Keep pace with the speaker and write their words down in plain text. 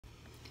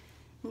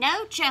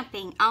No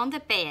Jumping on the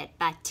Bed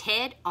by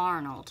Ted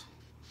Arnold.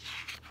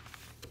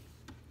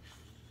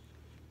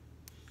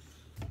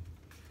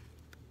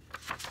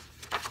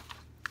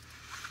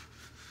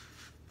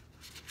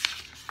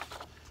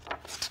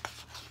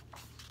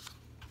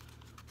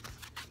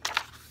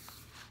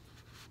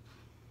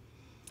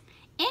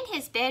 In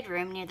his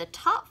bedroom near the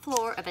top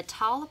floor of a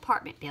tall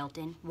apartment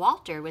building,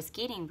 Walter was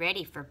getting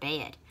ready for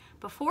bed.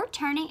 Before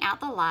turning out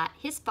the light,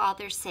 his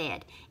father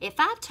said, "If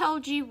I've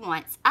told you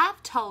once,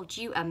 I've told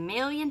you a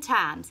million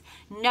times.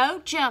 No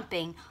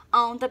jumping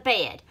on the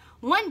bed.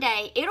 One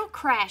day it'll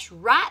crash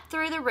right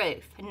through the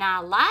roof.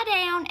 Now lie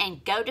down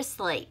and go to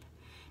sleep."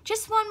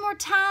 "Just one more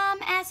time?"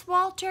 asked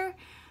Walter.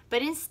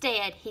 But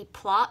instead, he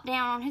plopped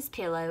down on his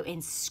pillow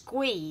and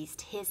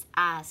squeezed his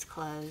eyes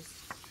closed.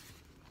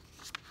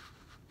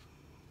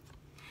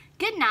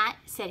 "Good night,"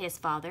 said his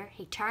father.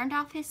 He turned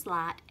off his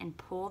light and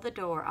pulled the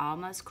door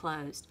almost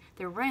closed.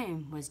 The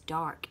room was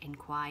dark and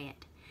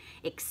quiet,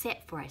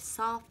 except for a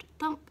soft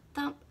thump,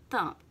 thump,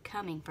 thump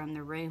coming from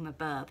the room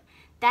above.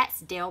 "That's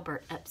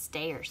Delbert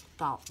upstairs,"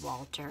 thought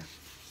Walter.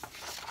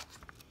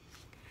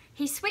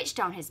 He switched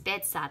on his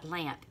bedside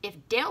lamp.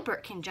 If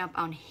Delbert can jump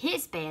on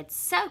his bed,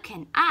 so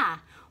can I.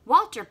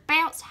 Walter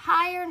bounced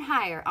higher and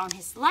higher. On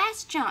his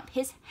last jump,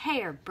 his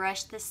hair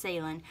brushed the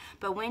ceiling.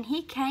 But when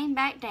he came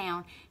back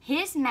down,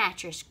 his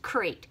mattress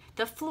creaked,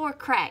 the floor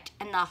cracked,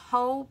 and the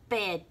whole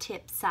bed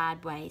tipped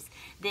sideways.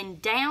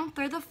 Then down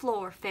through the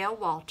floor fell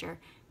Walter,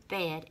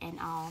 bed and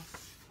all.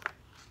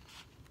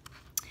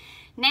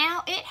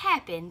 Now it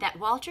happened that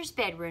Walter's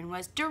bedroom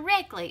was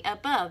directly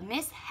above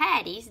Miss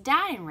Hattie's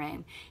dining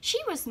room. She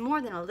was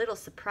more than a little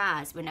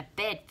surprised when a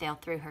bed fell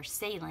through her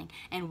ceiling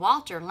and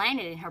Walter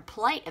landed in her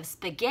plate of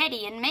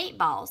spaghetti and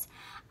meatballs.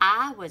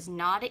 "I was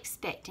not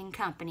expecting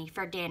company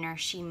for dinner,"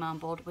 she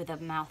mumbled with a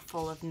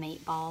mouthful of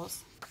meatballs.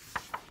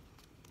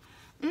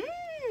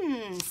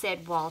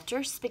 Said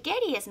Walter.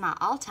 "Spaghetti is my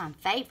all-time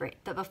favorite."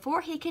 But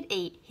before he could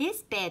eat,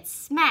 his bed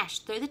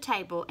smashed through the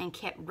table and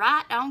kept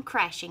right on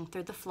crashing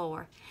through the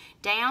floor.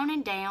 Down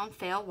and down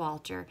fell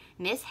Walter,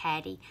 Miss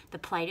Hattie, the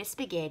plate of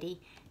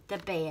spaghetti, the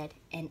bed,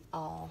 and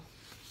all.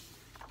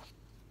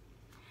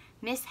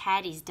 Miss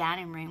Hattie's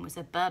dining room was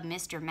above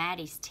Mr.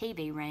 Matty's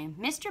TV room.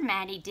 Mr.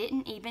 Matty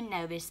didn't even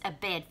notice a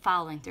bed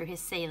falling through his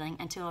ceiling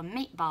until a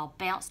meatball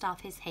bounced off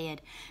his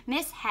head.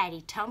 Miss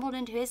Hattie tumbled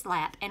into his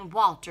lap and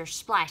Walter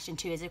splashed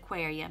into his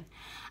aquarium.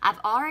 "I've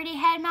already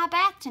had my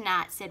bath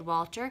tonight," said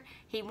Walter.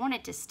 He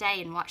wanted to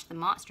stay and watch the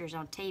monsters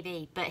on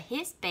TV, but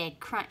his bed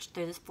crunched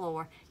through the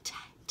floor,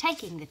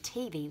 taking the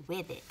TV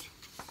with it.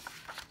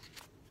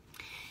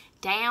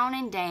 Down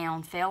and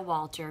down fell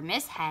Walter,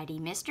 Miss Hattie,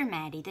 Mr.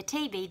 Matty, the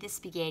TV, the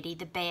spaghetti,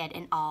 the bed,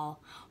 and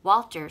all.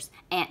 Walter's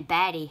Aunt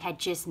Batty had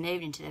just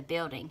moved into the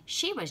building.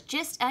 She was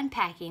just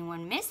unpacking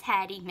when Miss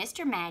Hattie,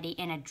 Mr. Matty,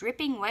 and a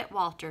dripping wet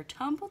Walter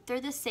tumbled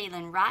through the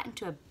ceiling right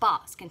into a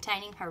box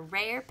containing her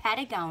rare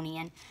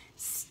Patagonian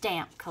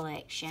stamp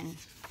collection.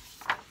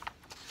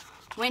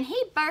 When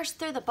he burst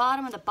through the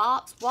bottom of the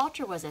box,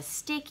 Walter was a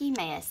sticky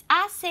mess.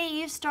 "I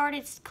see you've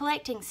started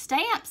collecting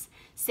stamps,"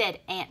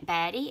 said Aunt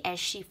Batty as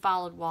she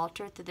followed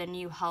Walter through the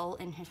new hole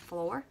in his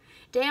floor.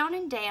 Down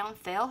and down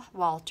fell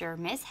Walter,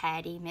 Miss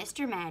Hattie,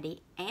 Mr.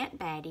 Matty, Aunt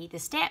Batty, the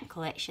stamp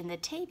collection, the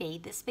TV,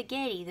 the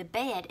spaghetti, the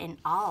bed, and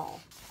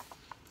all.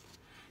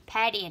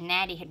 Patty and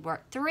Natty had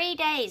worked 3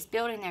 days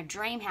building their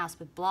dream house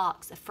with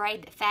blocks.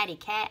 Afraid that Fatty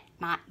Cat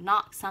might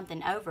knock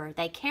something over,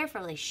 they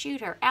carefully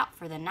shooed her out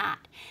for the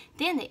night.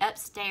 Then the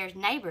upstairs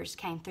neighbors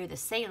came through the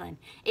ceiling.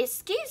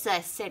 "Excuse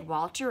us," said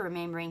Walter,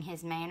 remembering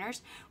his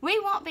manners. "We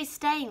won't be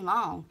staying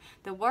long."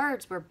 The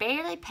words were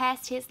barely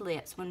past his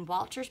lips when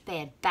Walter's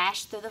bed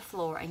bashed through the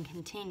floor and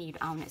continued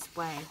on its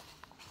way.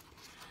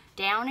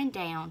 Down and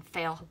down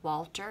fell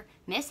Walter,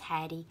 Miss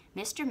Hattie,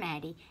 Mr.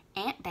 Matty,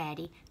 Aunt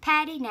Batty,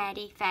 Patty,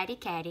 Natty, Fatty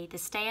Catty, the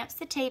stamps,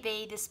 the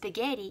TV, the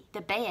spaghetti,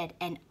 the bed,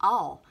 and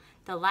all.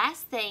 The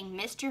last thing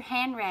Mr.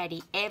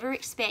 Hanratty ever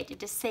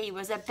expected to see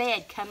was a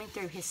bed coming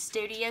through his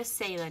studio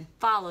ceiling,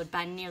 followed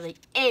by nearly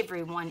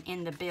everyone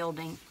in the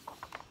building.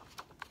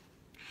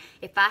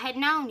 "If I had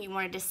known you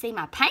wanted to see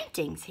my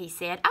paintings," he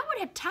said, "I would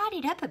have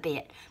tidied up a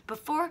bit.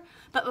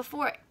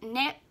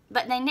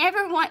 But they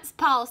never once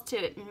paused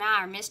to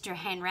admire Mr.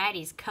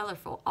 Hanratty's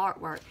colorful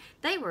artwork.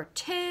 They were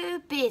too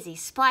busy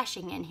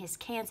splashing in his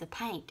cans of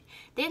paint."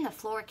 Then the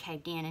floor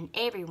caved in and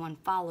everyone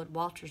followed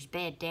Walter's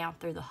bed down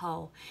through the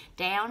hole.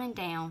 Down and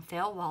down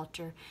fell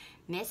Walter,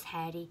 Miss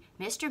Hattie,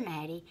 Mr.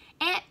 Matty,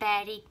 Aunt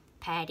Batty,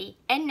 Patty,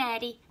 and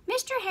Natty,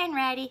 Mr.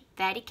 Hanratty,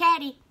 Fatty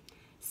Catty.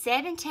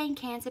 17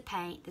 cans of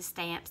paint, the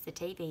stamps, the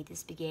TV, the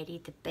spaghetti,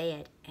 the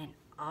bed, and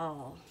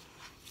all.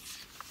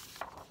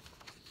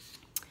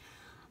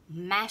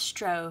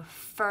 Mastro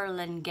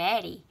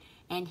Ferlinghetti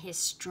and his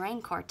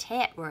string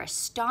quartet were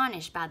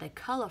astonished by the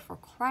colorful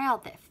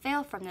crowd that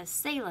fell from the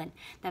ceiling.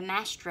 The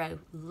maestro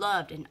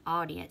loved an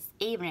audience,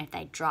 even if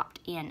they dropped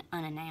in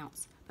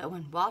unannounced. But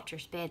when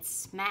Walter's bed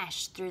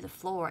smashed through the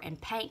floor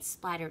and paint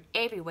splattered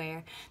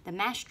everywhere, the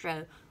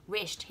maestro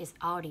wished his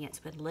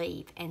audience would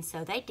leave, and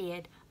so they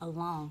did,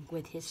 along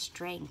with his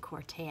string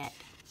quartet.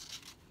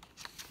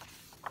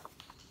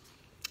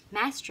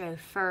 Mastro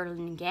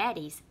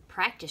Ferlinghetti's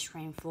practice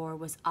room floor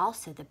was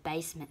also the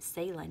basement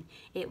ceiling.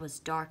 It was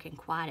dark and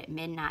quiet at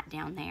midnight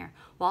down there.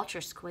 Walter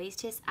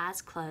squeezed his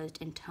eyes closed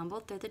and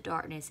tumbled through the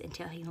darkness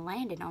until he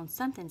landed on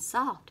something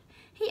soft.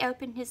 He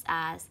opened his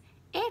eyes.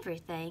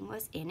 Everything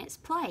was in its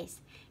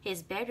place.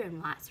 His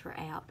bedroom lights were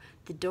out.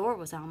 The door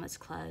was almost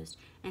closed,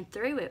 and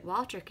through it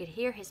Walter could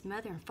hear his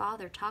mother and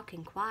father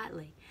talking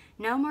quietly.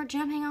 "No more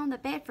jumping on the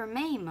bed for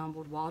me,"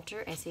 mumbled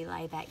Walter as he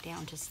lay back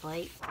down to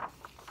sleep.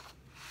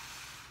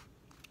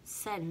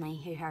 Suddenly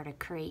he heard a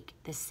creak.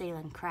 The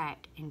ceiling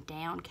cracked, and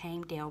down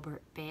came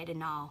Delbert, bed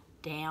and all.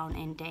 Down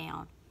and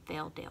down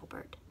fell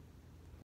Delbert.